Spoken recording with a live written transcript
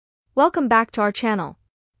Welcome back to our channel.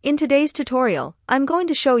 In today's tutorial, I'm going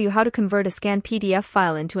to show you how to convert a scanned PDF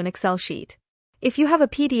file into an Excel sheet. If you have a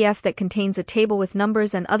PDF that contains a table with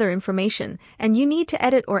numbers and other information, and you need to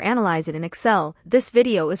edit or analyze it in Excel, this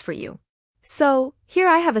video is for you. So, here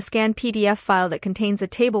I have a scanned PDF file that contains a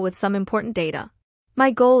table with some important data. My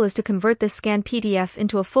goal is to convert this scanned PDF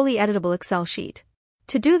into a fully editable Excel sheet.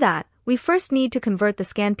 To do that, we first need to convert the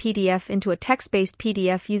scanned PDF into a text-based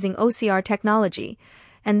PDF using OCR technology,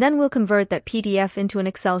 and then we'll convert that PDF into an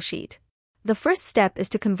Excel sheet. The first step is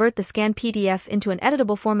to convert the scanned PDF into an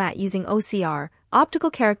editable format using OCR, optical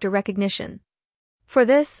character recognition. For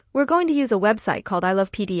this, we're going to use a website called I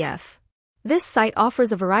Love PDF. This site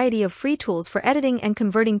offers a variety of free tools for editing and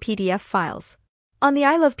converting PDF files. On the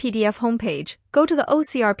I Love PDF homepage, go to the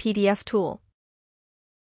OCR PDF tool.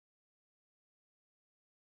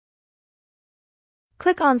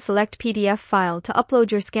 Click on Select PDF File to upload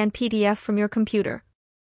your scanned PDF from your computer.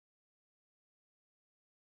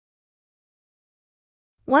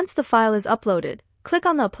 Once the file is uploaded, click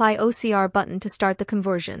on the Apply OCR button to start the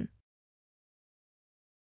conversion.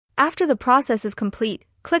 After the process is complete,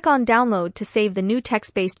 click on Download to save the new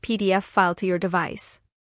text-based PDF file to your device.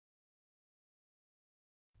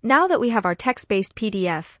 Now that we have our text-based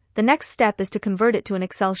PDF, the next step is to convert it to an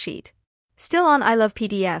Excel sheet. Still on I Love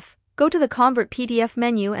PDF, go to the Convert PDF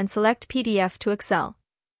menu and select PDF to Excel.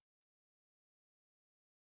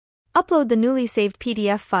 Upload the newly saved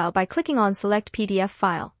PDF file by clicking on Select PDF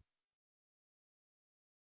File.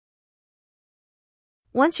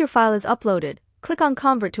 Once your file is uploaded, click on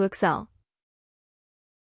Convert to Excel.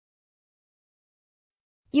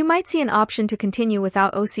 You might see an option to continue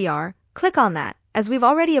without OCR. Click on that, as we've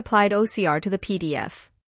already applied OCR to the PDF.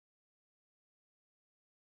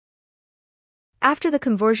 After the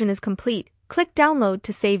conversion is complete, click Download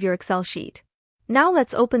to save your Excel sheet. Now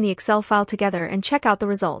let's open the Excel file together and check out the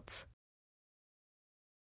results.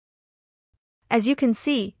 As you can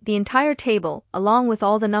see, the entire table, along with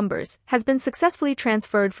all the numbers, has been successfully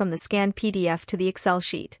transferred from the scanned PDF to the Excel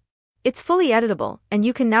sheet. It's fully editable, and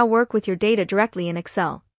you can now work with your data directly in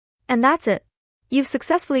Excel. And that's it. You've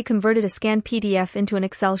successfully converted a scanned PDF into an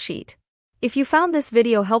Excel sheet. If you found this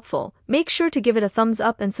video helpful, make sure to give it a thumbs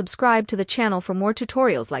up and subscribe to the channel for more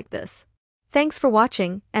tutorials like this. Thanks for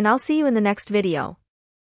watching, and I'll see you in the next video.